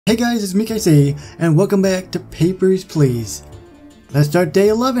Hey guys, it's me KC, and welcome back to Papers, Please. Let's start day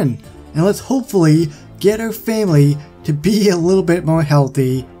 11, and let's hopefully get our family to be a little bit more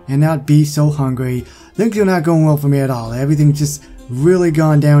healthy and not be so hungry. Things are not going well for me at all. Everything's just really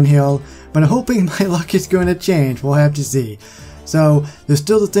gone downhill, but I'm hoping my luck is going to change. We'll have to see. So, there's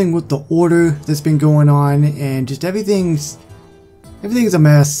still the thing with the order that's been going on, and just everything's a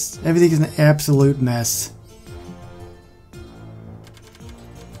mess. Everything is an absolute mess.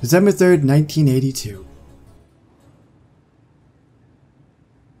 December 3rd, 1982.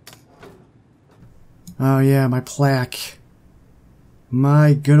 Oh yeah, my plaque.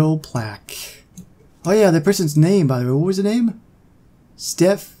 My good old plaque. Oh yeah, that person's name, by the way. What was the name?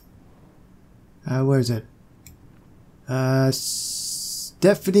 Where is it?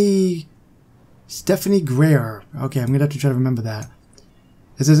 Stephanie Greer. Okay, I'm gonna have to try to remember that.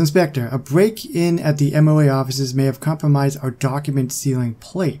 It says, Inspector, a break-in at the MOA offices may have compromised our document sealing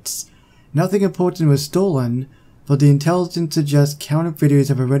plates. Nothing important was stolen, but the intelligence suggests counterfeiters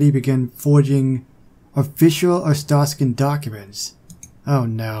have already begun forging official Ostoskin documents. Oh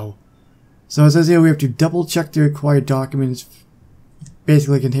no. So it says here we have to double-check the required documents,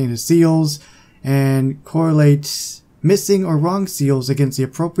 basically containing the seals, and correlate missing or wrong seals against the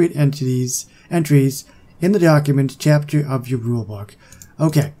appropriate entries in the document chapter of your rulebook.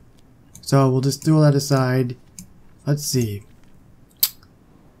 Okay, so we'll just throw that aside. Let's see.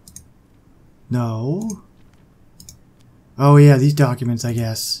 No. Oh yeah, these documents, I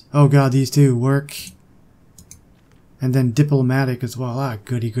guess. Oh god, these two. Work. And then diplomatic as well. Ah,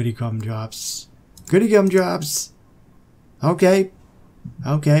 goody gumdrops. Goody gumdrops. Okay.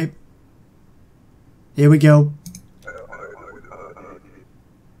 Okay. Here we go.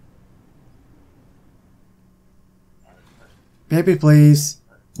 Paper, please.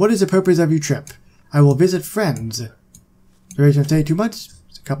 What is the purpose of your trip? I will visit friends. Duration of stay 2 months.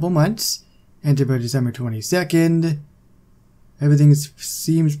 It's a couple months. Enter by December 22nd. Everything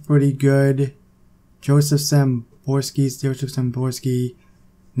seems pretty good. Joseph Samborski.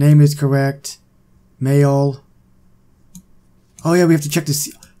 Name is correct. Mail. Oh yeah, we have to check the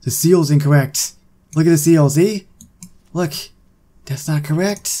seal's incorrect. Look at the seal, see? Look. That's not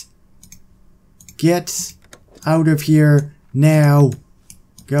correct. Get out of here. Now!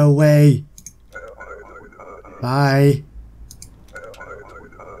 Go away! Bye!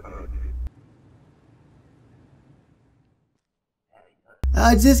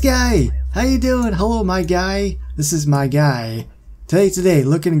 It's this guy! How you doing? Hello, my guy. This is my guy. Today's the day.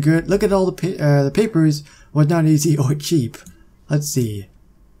 Looking good. Look at all the papers. Was not easy or cheap. Let's see.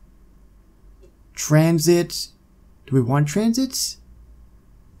 Transit. Do we want transits?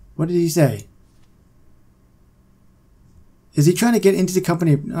 What did he say? Is he trying to get into the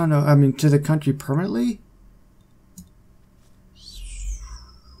company? Oh no, I mean to the country permanently?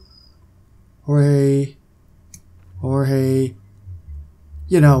 Jorge.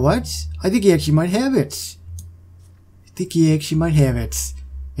 You know what? I think he actually might have it.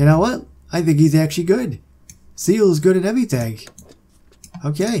 You know what? I think he's actually good. Seal is good at everything.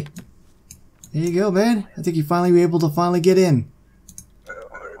 Okay. There you go, man. I think you finally be able to finally get in.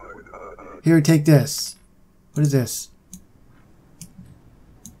 Here, take this. What is this?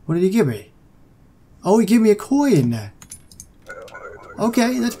 What did he give me? Oh, he gave me a coin.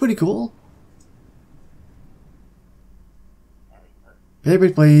 Okay, that's pretty cool.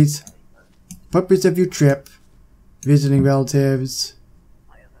 Papers, please. Purpose of your trip. Visiting relatives.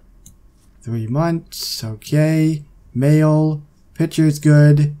 3 months. Okay. Mail. Picture's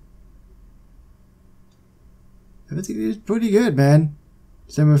good. Everything is pretty good, man.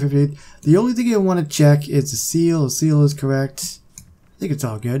 December 15th. The only thing I want to check is the seal. The seal is correct. I think it's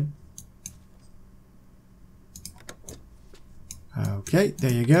all good. Okay,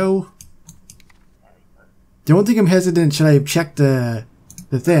 there you go. The only thing I'm hesitant, should I check the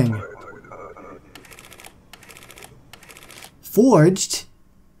thing? Forged?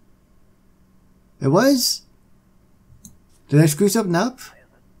 It was? Did I screw something up?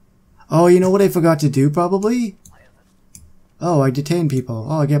 Oh, you know what I forgot to do probably? Oh, I detain people.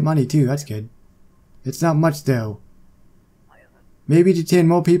 Oh, I get money too, that's good. It's not much though. Maybe detain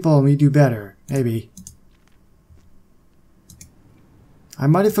more people and we do better. Maybe. I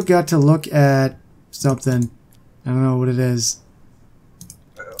might have forgot to look at something. I don't know what it is.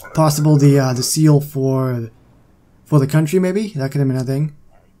 Possible the seal for the country maybe? That could have been a thing.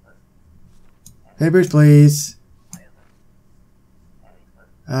 Papers, please.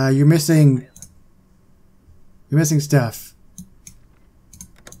 You're missing stuff.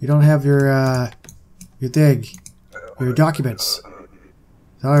 You don't have your thing. Your documents.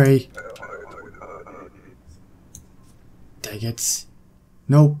 Sorry. Dang it.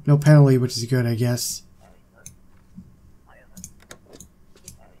 No penalty, which is good, I guess.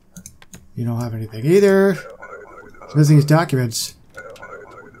 You don't have anything either. It's missing his documents.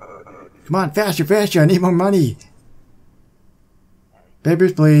 Come on, faster, faster, I need more money.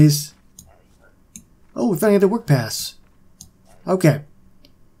 Papers, please. Oh, we finally got the work pass. Okay.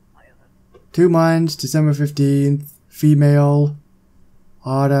 2 months, December 15th, female,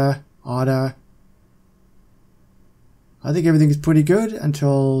 Ada. I think everything is pretty good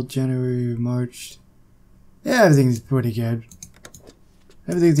until January, March. Yeah, everything's pretty good.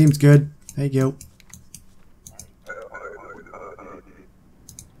 Everything seems good. Thank you.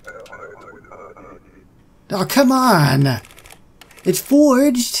 Oh, come on! It's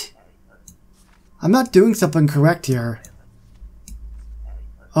forged! I'm not doing something correct here.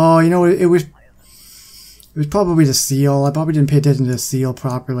 Oh, you know, it was probably the seal. I probably didn't pay attention to the seal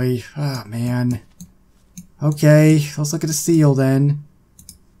properly. Ah, man. Okay, let's look at the seal then.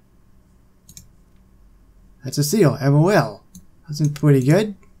 That's a seal, MOL. That's pretty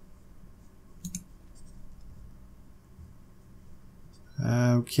good.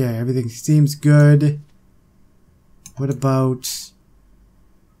 Okay, everything seems good. What about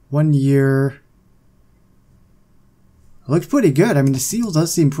 1 year? It looks pretty good. I mean, the seal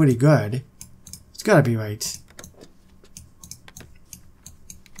does seem pretty good. It's gotta be right.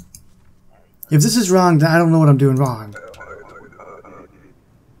 If this is wrong, then I don't know what I'm doing wrong.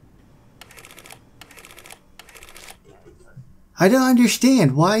 I don't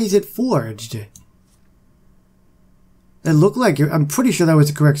understand. Why is it forged? It looked like it. I'm pretty sure that was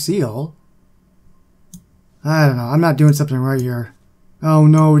the correct seal. I don't know. I'm not doing something right here. Oh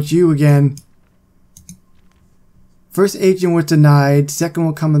no, it's you again. First agent was denied. Second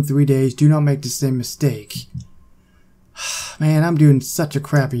will come in 3 days. Do not make the same mistake. Man, I'm doing such a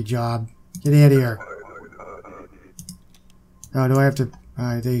crappy job. Get out of here. Oh, do I have to...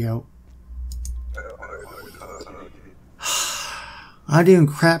 Alright, there you go. I'm doing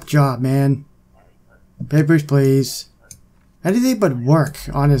a crap job, man. Papers, please. Anything but work,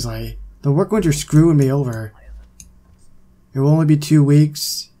 honestly. The work ones are screwing me over. It will only be 2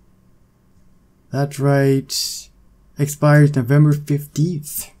 weeks. That's right. Expires November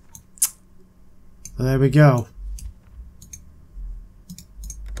 15th. So there we go.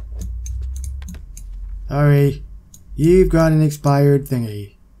 Sorry. You've got an expired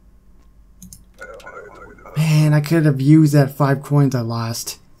thingy. Man, I could have used that 5 coins I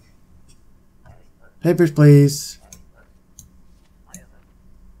lost. Papers, please.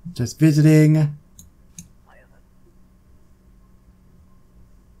 Just visiting.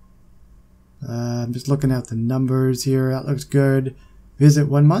 I'm just looking at the numbers here. That looks good. Visit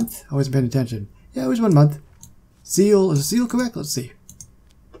 1 month? I wasn't paying attention. Yeah, it was 1 month. Seal. Is the seal correct? Let's see.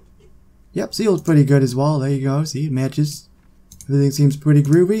 Yep, seal's pretty good as well. There you go. See, it matches. Everything seems pretty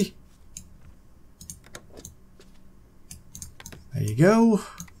groovy. There you go.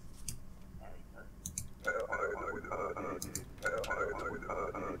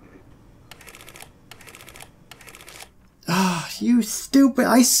 Ah, oh, you stupid.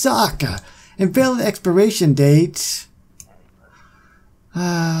 I suck. Invalid expiration date.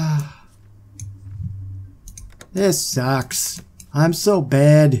 Ah. This sucks. I'm so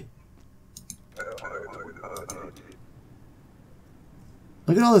bad.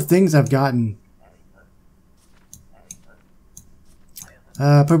 Look at all the things I've gotten.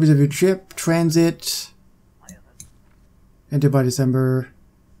 Purpose of your trip, transit. Enter by December.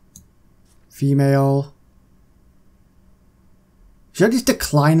 Female. Should I just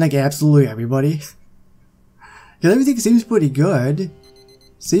decline like absolutely everybody? Because everything seems pretty good.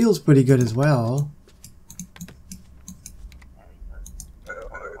 Seal's pretty good as well.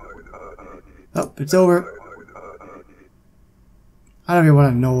 Oh, it's over. I don't even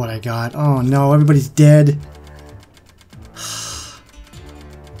want to know what I got. Oh no, everybody's dead.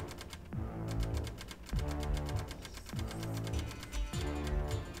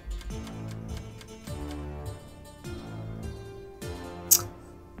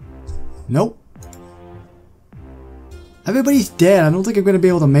 Nope. Everybody's dead. I don't think I'm going to be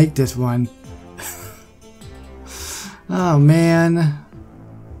able to make this one. Oh man.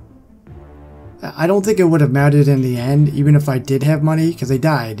 I don't think it would have mattered in the end, even if I did have money, because they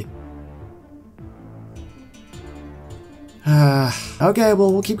died. Okay,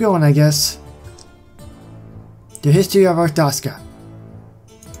 well, we'll keep going, I guess. The history of Arthaska.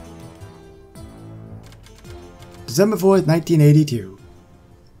 December 4th, 1982.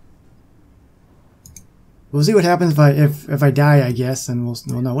 We'll see what happens if I die, I guess, and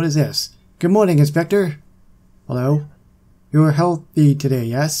we'll know. What is this? Good morning, Inspector. Hello. You're healthy today,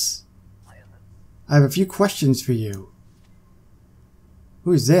 yes? I have a few questions for you.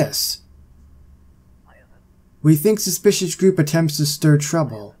 Who's this? We think suspicious group attempts to stir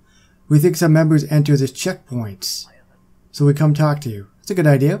trouble. We think some members enter this checkpoint. So we come talk to you. That's a good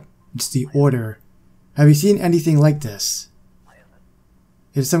idea. It's the Order. Have you seen anything like this?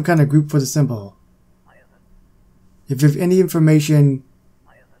 It's some kind of group for the symbol. If you have any information,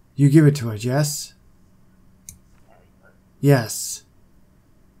 you give it to us, yes? Yes.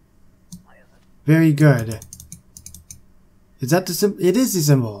 Very good. Is that the symbol? It is the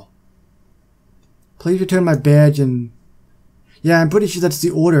symbol. Please return my badge and... Yeah, I'm pretty sure that's the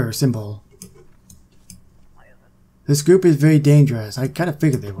Order symbol. This group is very dangerous. I kind of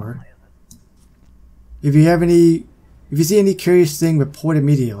figured they were. If you see any curious thing, report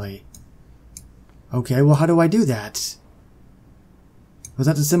immediately. Okay, well how do I do that? Was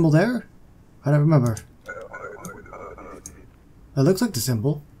that the symbol there? I don't remember. That looks like the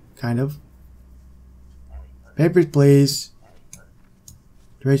symbol. Kind of. Papers, please.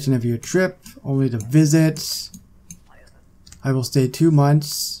 Duration of your trip. Only to visit. I will stay 2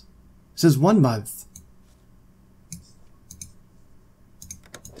 months. It says 1 month.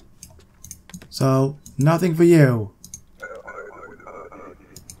 So, nothing for you.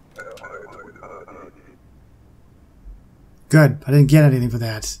 Good. I didn't get anything for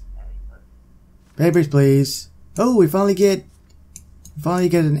that. Papers, please. Oh, we finally get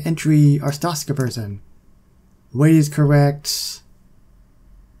an entry Arstoska person. Weight is correct.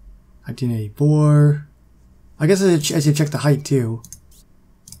 1984. I guess I should check the height too.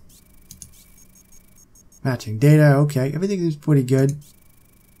 Matching data. Okay, everything is pretty good.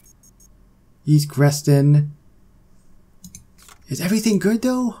 East Greston. Is everything good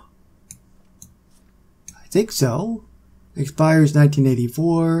though? I think so. Expires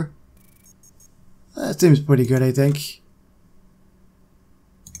 1984. That seems pretty good, I think.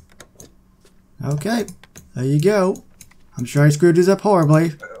 Okay, there you go. I'm sure I screwed this up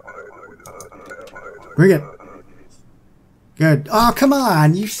horribly. Bring it. Good. Oh, come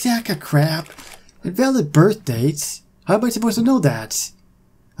on, you sack of crap. Invalid birth dates? How am I supposed to know that?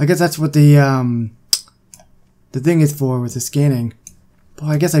 I guess that's what the thing is for with the scanning. Boy,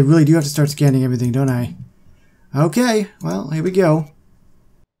 I guess I really do have to start scanning everything, don't I? Okay, well, here we go.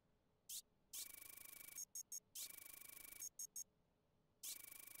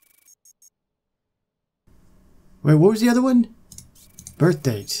 Wait, what was the other one? Birth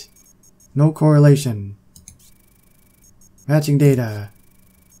date. No correlation. Matching data.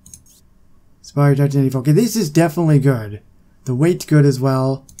 Expired 1984. Okay, this is definitely good. The weight's good as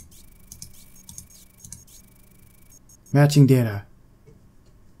well. Matching data.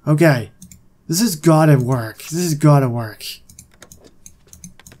 Okay. This has gotta work. This has gotta work.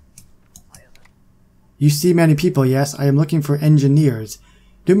 You see many people, yes? I am looking for engineers.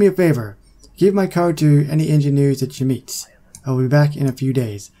 Do me a favor. Give my card to any engineers that you meet. I will be back in a few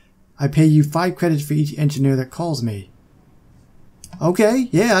days. I pay you 5 credits for each engineer that calls me. Okay,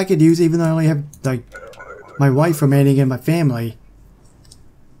 yeah, I could use it even though I only have, like, my wife remaining in my family.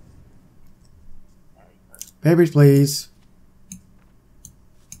 Papers, please.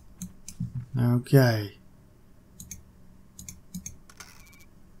 Okay.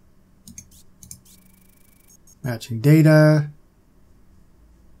 Matching data.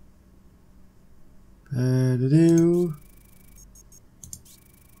 How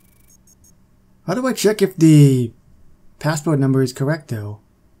do I check if the passport number is correct though?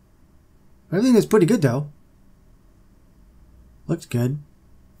 Everything is pretty good though. Looks good.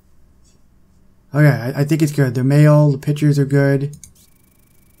 Okay, I think it's good. The mail, the pictures are good.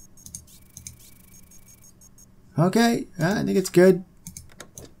 Okay, I think it's good.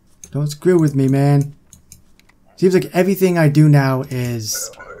 Don't screw with me, man. Seems like everything I do now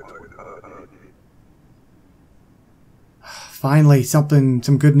is... Finally, some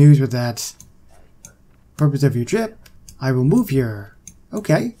good news with that. Purpose of your trip. I will move here.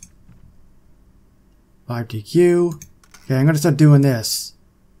 Okay. 5TQ. Okay, I'm gonna start doing this.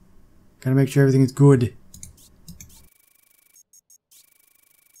 Gotta make sure everything is good.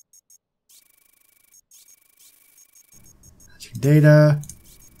 Matching data.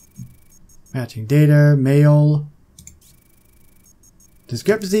 Matching data. Mail.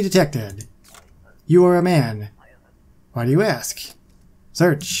 Discrepancy detected. You are a man. Why do you ask?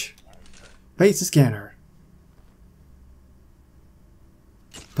 Search. Face the scanner.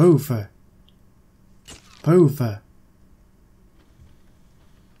 Poof. Poof.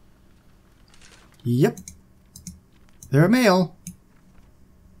 Yep. They're a male.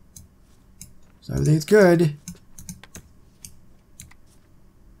 So everything's good.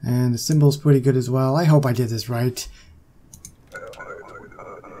 And the symbol's pretty good as well. I hope I did this right.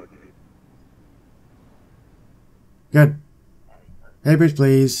 Good. Papers,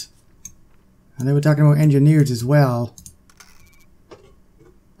 please. And they were talking about engineers as well.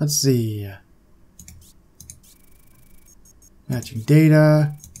 Let's see. Matching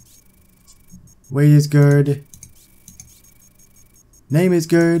data. Weight is good. Name is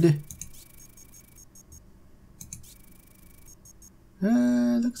good.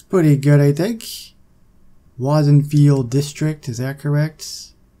 Looks pretty good, I think. Wazenfield District, is that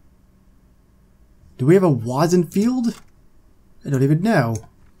correct? Do we have a Wazenfield? I don't even know.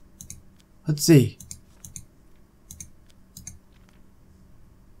 Let's see.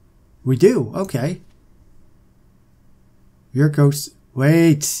 We do, okay. Yurkos.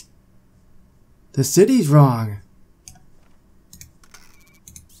 Wait! The city's wrong.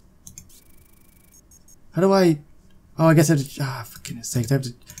 How do I... Oh, I guess I have to... Ah, for goodness sakes, I have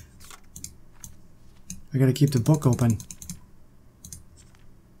to... I gotta keep the book open.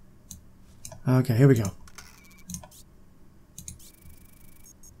 Okay, here we go.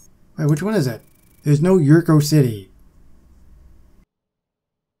 Wait, which one is it? There's no Yurko City.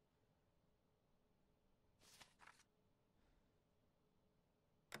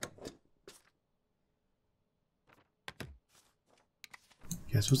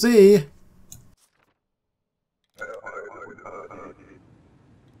 Guess we'll see.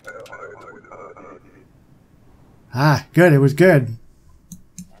 Ah, good, it was good.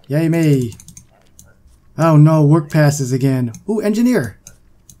 Yay me. Oh no, work passes again. Ooh, engineer.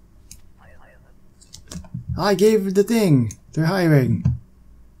 I gave the thing. They're hiring.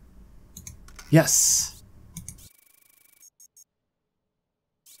 Yes.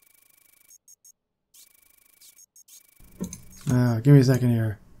 Give me a second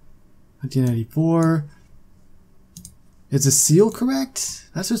here. 1994. Is the seal correct?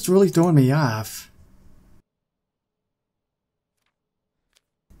 That's what's really throwing me off.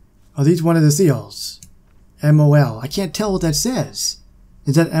 Are these one of the seals? MOL. I can't tell what that says.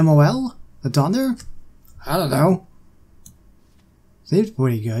 Is that MOL? That's on there? I don't know. Seems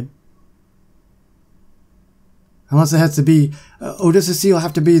pretty good. Unless it has to be... oh, does the seal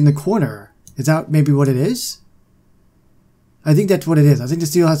have to be in the corner? Is that maybe what it is? I think that's what it is. I think the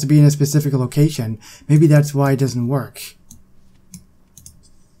seal has to be in a specific location. Maybe that's why it doesn't work.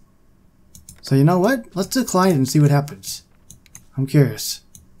 So you know what? Let's decline it and see what happens. I'm curious.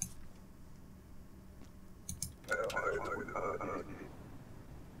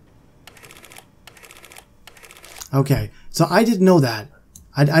 Okay, so I didn't know that.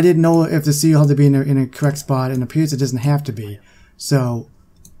 I didn't know if the seal had to be in a correct spot, and it appears it doesn't have to be. So,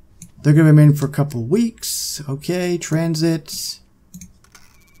 they're going to remain for a couple weeks. Okay, transit.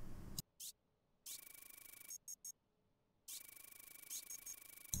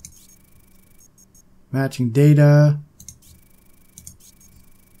 Matching data.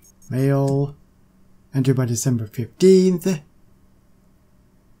 Mail. Enter by December 15th.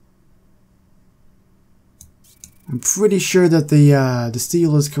 I'm pretty sure that the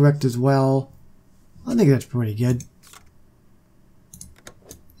seal is correct as well. I think that's pretty good.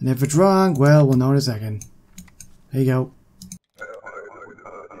 And if it's wrong, well, we'll know in a second. There you go.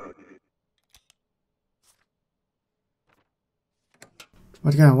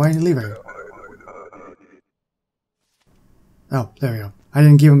 What's going on? Why are you leaving? Oh, there we go. I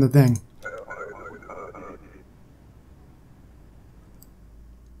didn't give him the thing.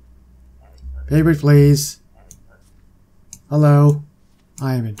 Papers, please. Hello.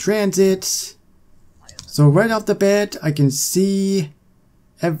 I am in transit. So right off the bat, I can see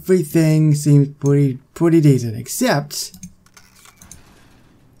everything seems pretty decent, except...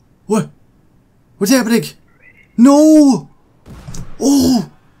 What? What's happening? No!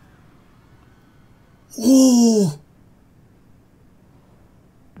 Oh! Oh!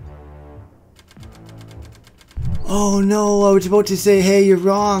 Oh no, I was about to say, hey, you're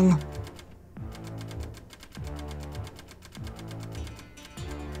wrong.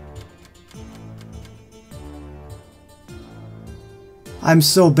 I'm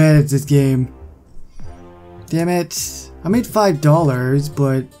so bad at this game. Damn it. I made $5,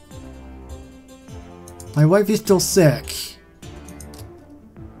 but my wife is still sick.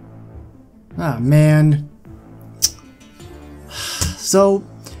 Ah, man. So,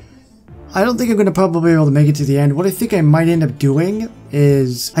 I don't think I'm going to probably be able to make it to the end. What I think I might end up doing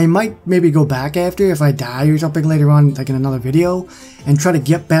is I might maybe go back after if I die or something later on, like in another video, and try to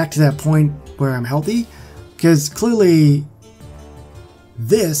get back to that point where I'm healthy. Because clearly,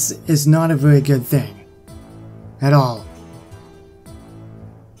 this is not a very good thing. At all.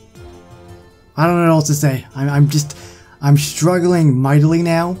 I don't know what else to say. I'm struggling mightily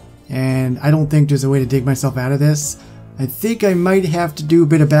now, and I don't think there's a way to dig myself out of this. I think I might have to do a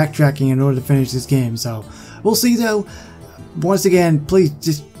bit of backtracking in order to finish this game, so we'll see though. once again, please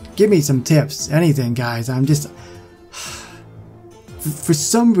just give me some tips. Anything, guys. I'm just... For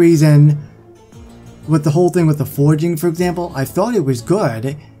some reason, with the whole thing with the forging, for example, I thought it was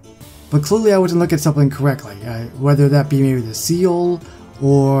good, but clearly I wasn't looking at something correctly. Whether that be maybe the seal,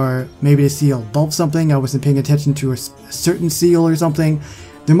 or maybe the seal above something, I wasn't paying attention to a certain seal or something.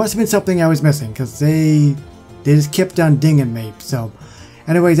 There must have been something I was missing, because they just kept on dinging me. So,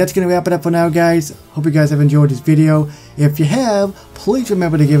 anyways, that's going to wrap it up for now, guys. Hope you guys have enjoyed this video. If you have, please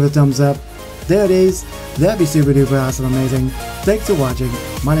remember to give it a thumbs up. There it is. That'd be super duper awesome, amazing. Thanks for watching.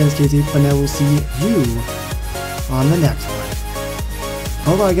 My name is Casey, and I will see you on the next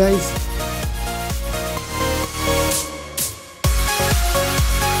one. Bye bye, guys.